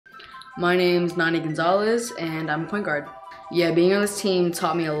My name's Nani Gonzalez, and I'm a point guard. Yeah, being on this team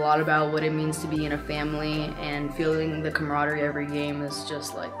taught me a lot about what it means to be in a family, and feeling the camaraderie every game is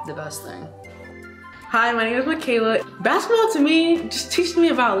just like the best thing. Hi, my name is Michaela. Basketball to me just teaches me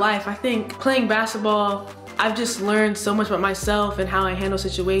about life. I think playing basketball, I've just learned so much about myself and how I handle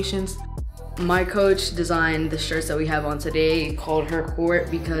situations. My coach designed the shirts that we have on today called Her Court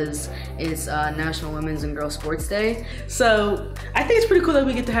because it's National Women's and Girls Sports Day. So I think it's pretty cool that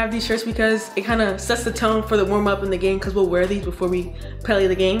we get to have these shirts because it kind of sets the tone for the warm up in the game, because we'll wear these before we play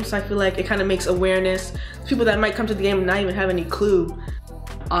the game. So I feel like it kind of makes awareness. People that might come to the game and not even have any clue.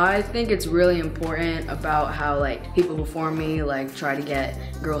 I think it's really important about how like people before me like try to get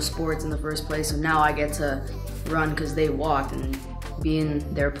girls sports in the first place, so now I get to run because they walked, and be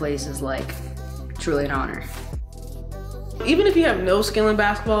in their place is like truly an honor. Even if you have no skill in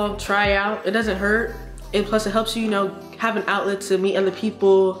basketball, try out. It doesn't hurt, and plus it helps you, have an outlet to meet other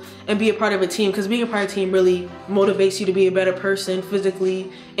people and be a part of a team, because being a part of a team really motivates you to be a better person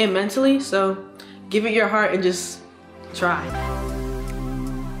physically and mentally. So give it your heart and just try.